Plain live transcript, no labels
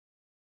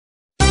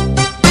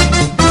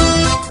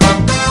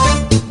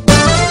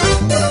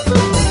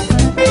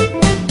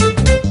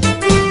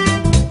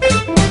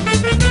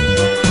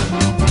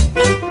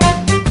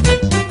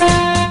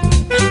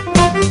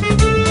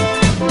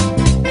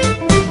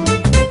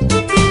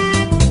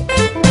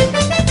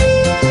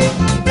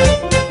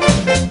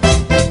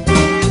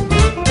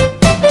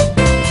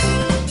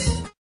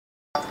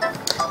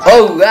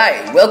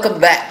Alright,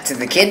 welcome back to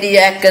the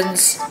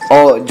Kindiak's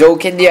or Joe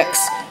Kindiak's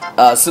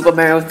Super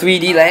Mario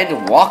 3D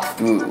Land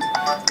walkthrough.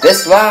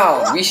 This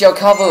round we shall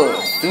cover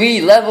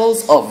 3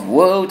 levels of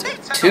World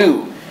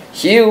 2.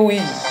 Here we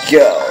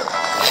go.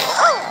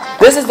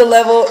 This is the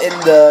level in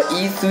the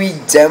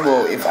E3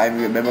 demo, if I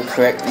remember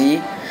correctly.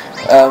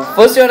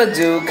 First you wanna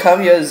do,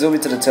 come here, zoom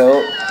into the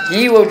toad.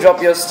 He will drop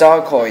your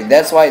star coin.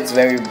 That's why it's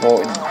very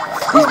important.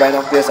 These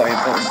binoculars are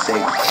important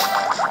things.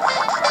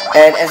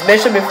 And as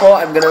mentioned before,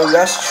 I'm gonna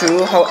rush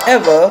through.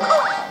 However,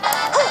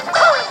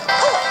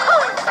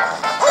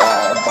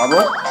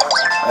 bummer.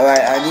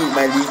 Alright, I need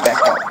my leaf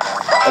backup.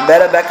 A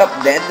better backup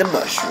than the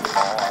mushroom.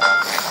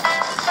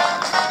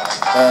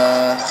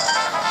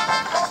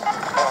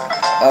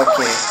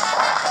 Okay.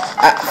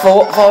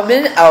 For a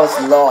minute, I was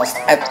lost.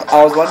 I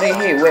was wondering,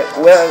 hey,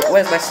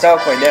 where's my star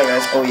coin? There it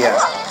is. Oh yeah,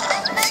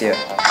 it's here.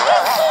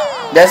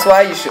 That's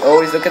why you should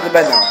always look at the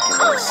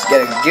binoculars.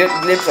 Get a good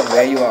glimpse of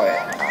where you are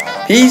at.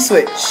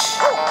 P-switch.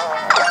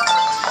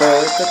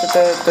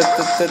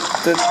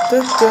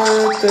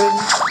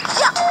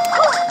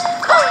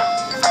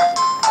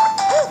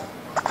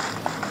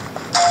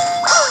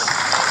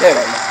 There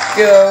we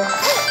go.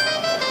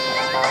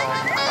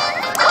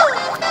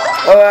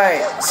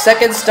 Alright,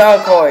 second star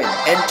coin.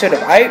 Enter the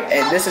pipe,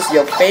 and this is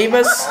your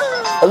famous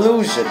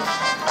illusion.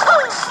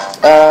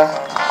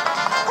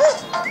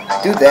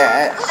 Do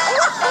that.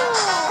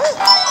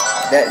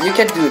 You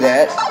can do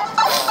that.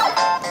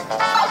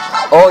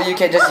 Or you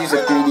can just use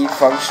a 3D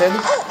function.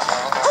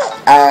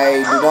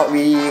 I do not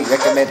really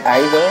recommend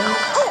either.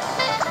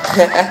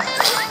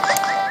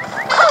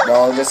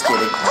 No, just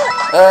kidding.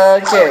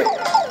 Okay,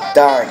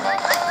 darn.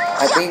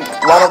 I think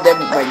one of them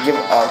might give.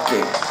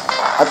 Okay,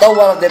 I thought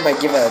one of them might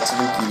give a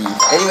Tanuki leaf.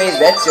 Anyways,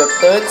 that's your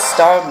 3rd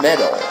star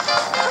medal.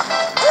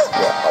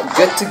 You're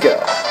good to go.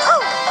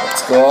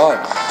 Let's go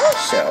on,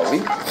 shall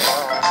we?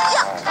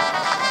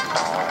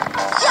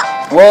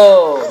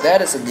 Whoa, that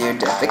is a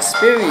near-death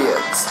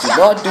experience. Do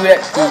not do that,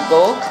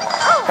 people.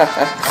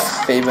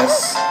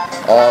 Famous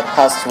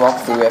past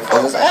walkthrough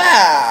references.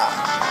 Ah!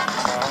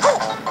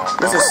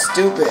 This is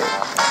stupid.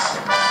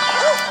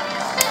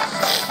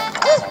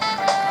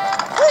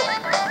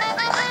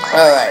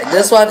 Alright,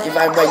 this one, if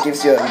I might,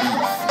 gives you a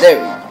leaf. There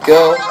we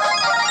go.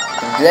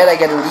 I'm glad I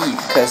get a leaf,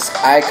 because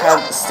I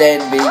can't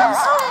stand being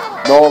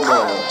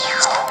normal.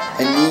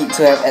 I need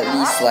to have at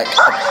least like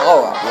a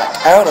power-up, like,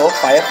 I don't know,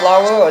 fire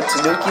flower or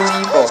Tanuki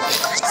leaf or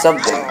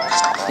something.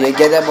 You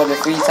get them on the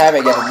free time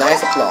and get a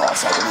nice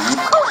applause, I believe.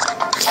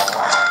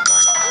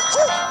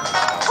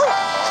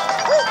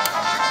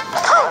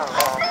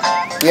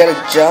 You gotta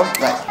jump,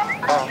 like,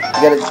 you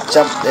gotta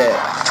jump there.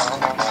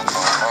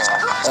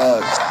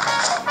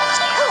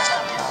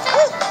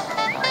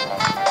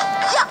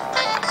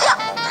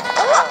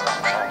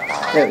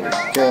 There we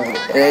go.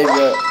 And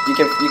you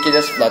can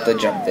just flutter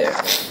jump there.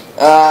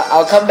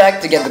 I'll come back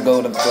to get the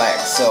golden flag,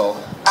 so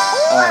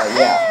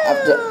yeah,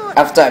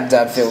 after I'm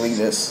done filming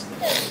this.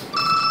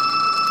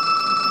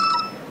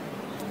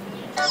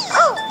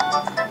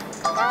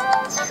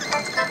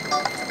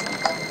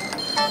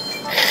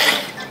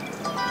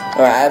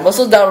 Alright, I'm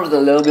also down with a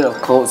little bit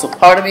of code, so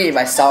pardon me if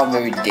I sound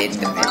very dead in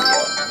the video.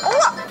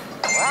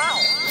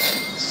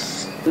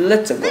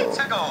 Let's go.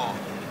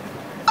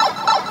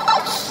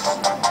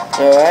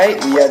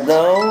 Alright, we are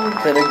now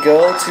gonna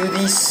go to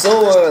the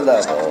solar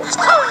level.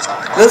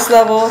 This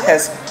level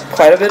has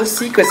quite a bit of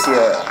secrets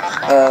here.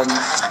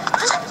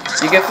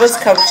 You can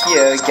first come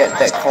here, get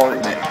that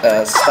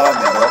star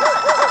medal,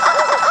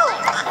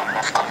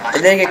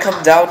 and then you can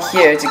come down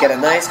here to get a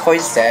nice coin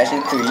stash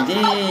in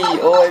 3D.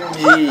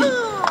 OMG.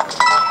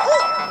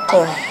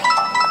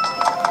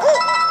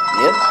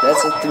 Yep,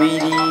 that's a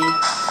 3D.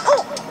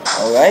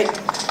 Alright.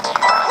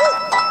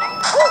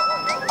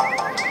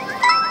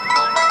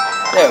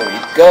 There we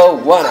go,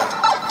 one up.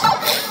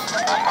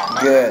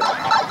 Good.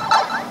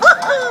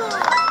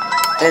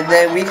 And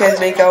then we can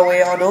make our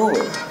way on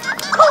over.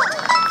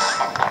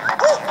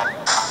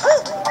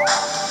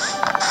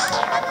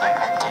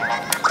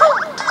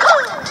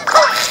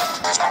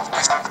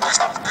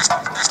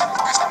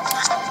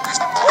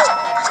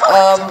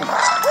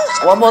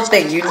 One more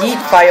thing, you need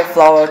fire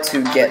flower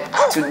to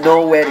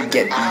know where to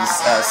get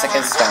these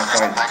second star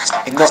coin.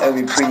 If not, it'll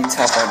be pretty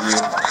tough on you.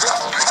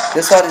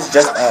 This one is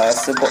just a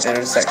simple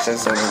intersection,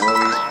 so don't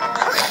worry.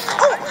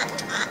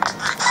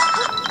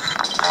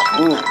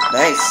 Ooh,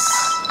 nice.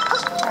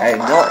 I did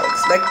not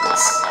expect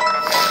this.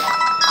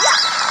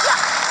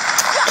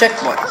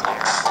 Checkpoint.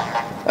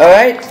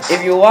 Alright,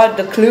 if you want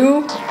the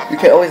clue, you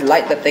can always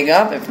light the thing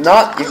up. If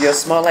not, if you're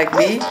smart like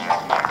me,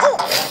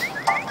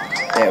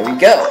 there we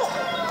go.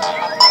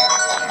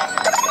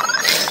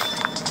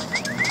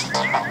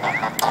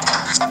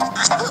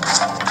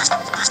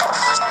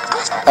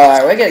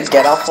 Alright, we're gonna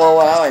get out for a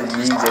while and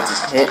leave it to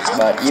hit,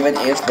 but even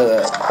if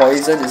the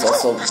poison is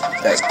also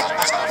like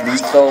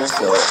lethal,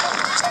 so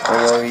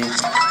don't worry.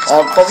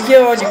 From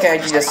here on, you can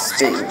actually just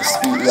speed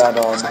run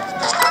on.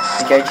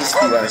 You can actually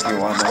speed run if you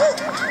wanna.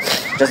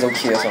 Just don't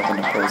kill yourself in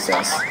the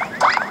process.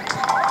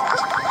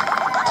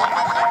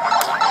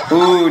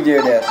 Ooh,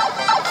 near death.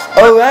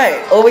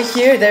 Alright, over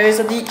here there is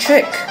a neat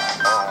trick.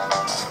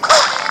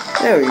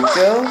 There we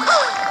go.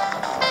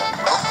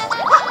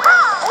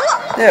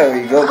 There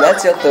we go,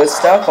 that's your third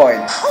star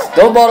coin.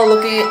 Don't bother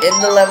looking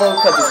in the level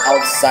because it's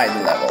outside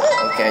the level.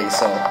 Okay,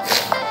 so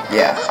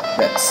yeah,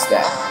 that's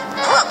that.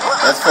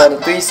 That's for the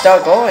 3-star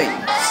coins.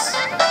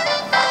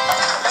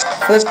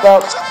 Flip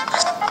up.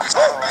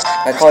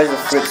 I call it the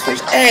flip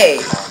switch.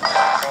 Hey!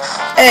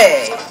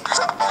 Hey!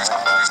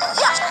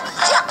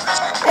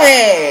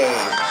 Hey!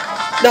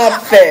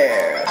 Not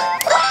fair!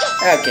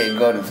 Okay,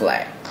 golden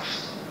flag.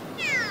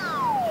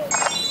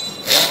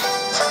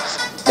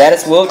 That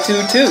is World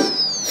 2 too.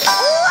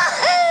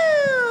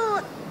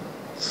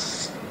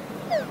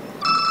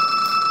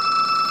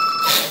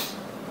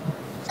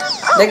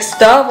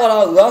 Next up on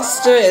our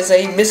roster is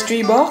a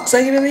mystery box,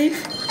 I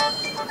believe.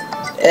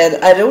 And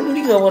I don't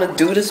think I want to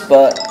do this,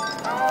 but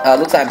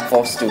looks like I'm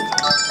forced to.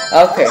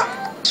 Okay.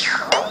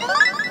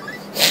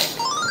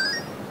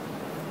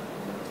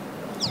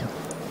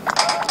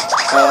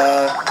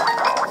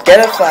 Get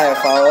a fire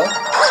flower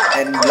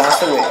and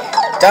blast away.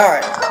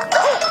 Darn!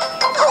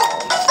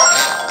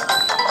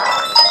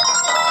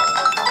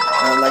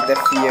 I don't like the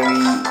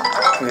fiery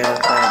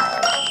granite plant.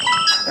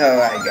 Oh,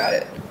 I got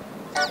it.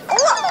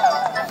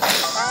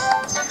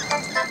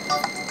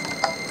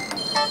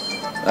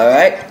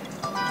 Alright,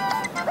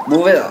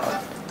 moving on.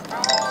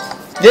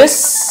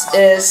 This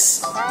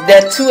is,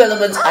 there are two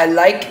elements I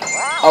like,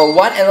 or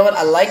one element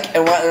I like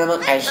and one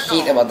element I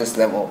hate about this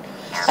level.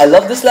 I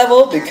love this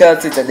level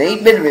because it's an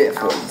 8-bit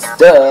reference,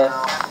 duh.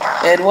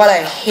 And what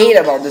I hate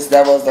about this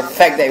level is the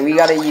fact that we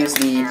gotta use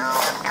the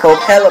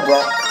propeller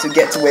block to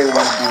get to where we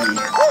want to be.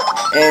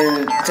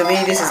 And to me,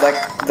 this is like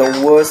the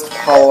worst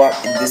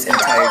power-up in this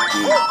entire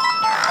game.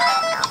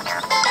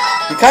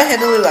 You can't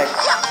handle it like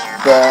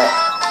the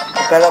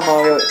Propeller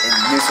Mario in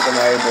New Super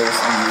Mario Bros.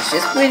 Wii. It's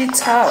just pretty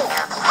tough.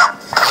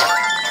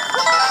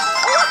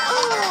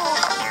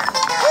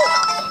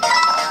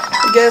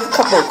 We get a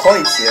couple of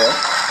coins here.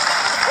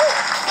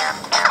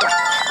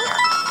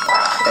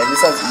 And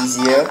this one's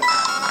easier.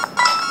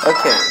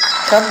 Okay,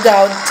 come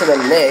down to the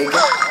leg.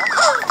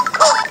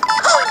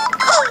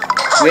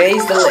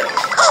 Raise the leg.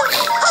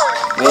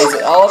 Raise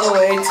it all the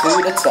way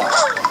to the top.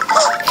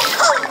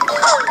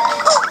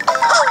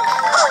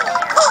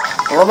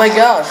 Oh my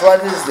gosh,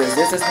 what is this?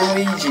 This is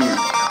Luigi.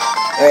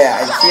 Oh yeah,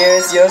 and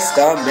here's your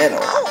star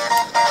medal.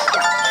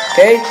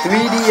 Okay,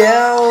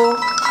 3DL.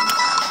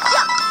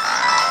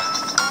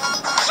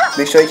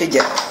 Make sure you can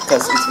get it,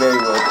 because it's very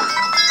worth it.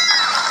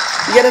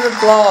 You get an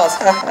applause.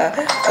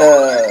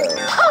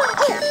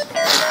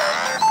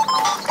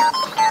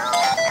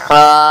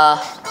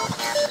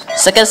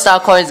 Second star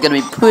coin is gonna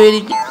be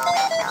pretty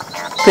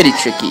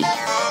tricky,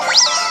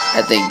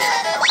 I think.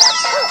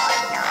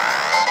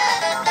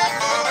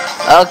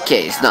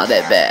 Okay, it's not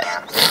that bad.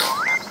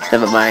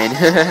 Never mind.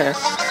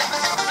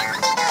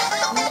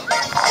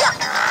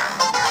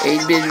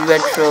 8-bit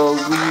retro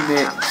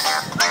remix.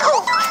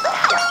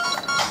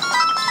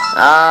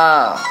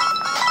 Ah,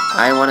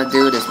 I want to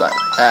do this, but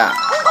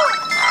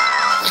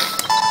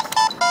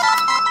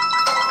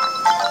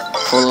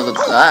follow the.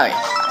 Alright.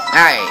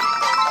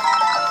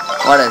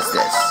 What is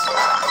this?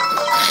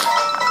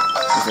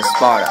 It's a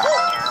Sparta.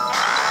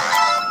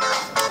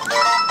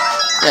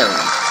 There we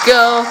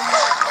go.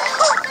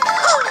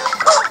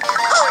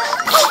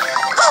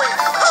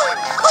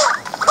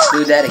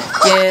 Do that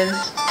again.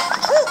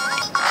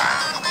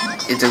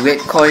 It's a red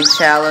coin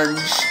challenge.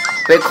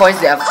 Red coins,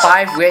 there are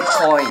 5 red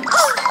coins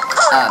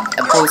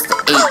opposed to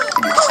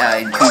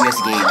 8 in previous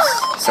games.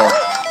 So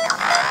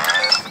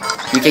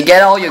you can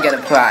get all, you get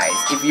a prize.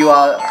 If you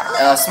are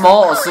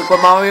small or Super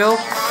Mario,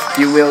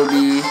 you will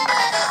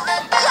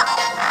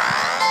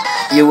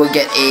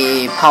get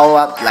a power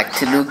up like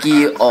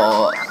Tanuki,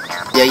 or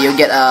yeah, you'll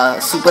get a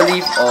Super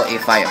Leaf or a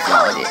Fire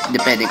Flower,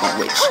 depending on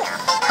which.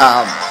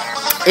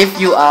 If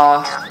you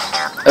are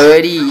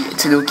already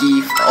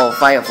Tanuki or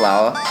Fire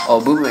Flower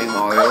or Boomerang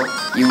Mario,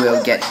 you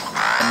will get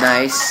a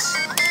nice.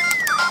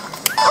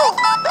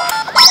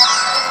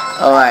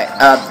 Alright,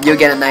 you'll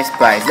get a nice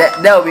prize.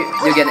 That'll be,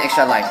 you'll get an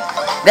extra life.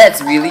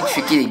 That's really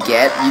tricky to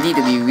get. You need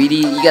to be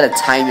you gotta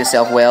time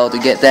yourself well to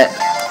get that.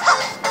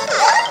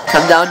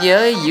 Come down here,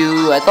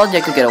 I thought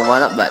you could get a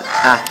 1-up, but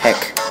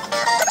heck.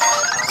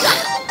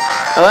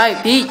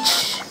 Alright,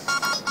 Peach.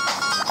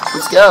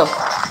 Let's go.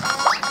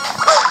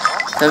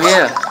 Come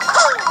here.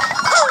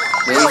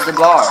 Raise the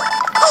bar.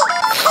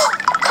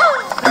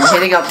 I'm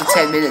hitting up to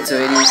 10 minutes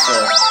already, so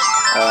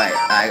alright,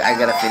 I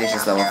gotta finish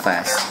this level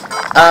fast.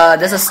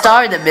 There's a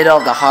star in the middle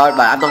of the heart,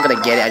 but I'm not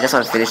gonna get it. I just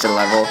want to finish the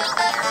level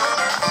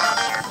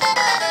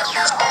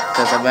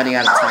because I'm running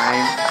out of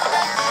time.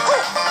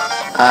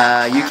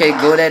 You can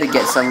go there to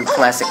get some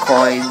classic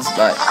coins,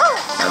 but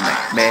I'm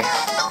like, meh.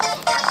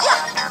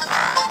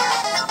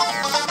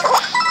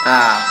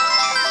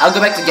 I'll go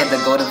back to get the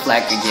golden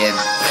flag again.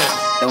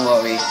 Don't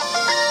worry.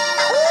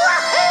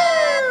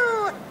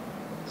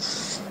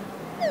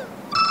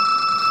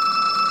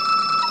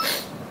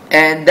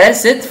 And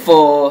that's it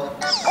for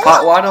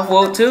part 1 of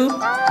World 2.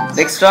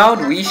 Next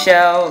round we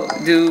shall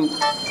do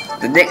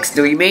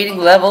the remaining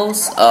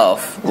levels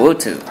of World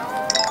 2.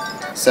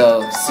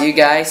 So see you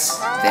guys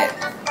then.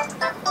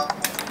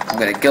 I'm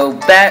gonna go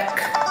back,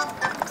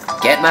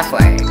 get my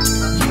flag.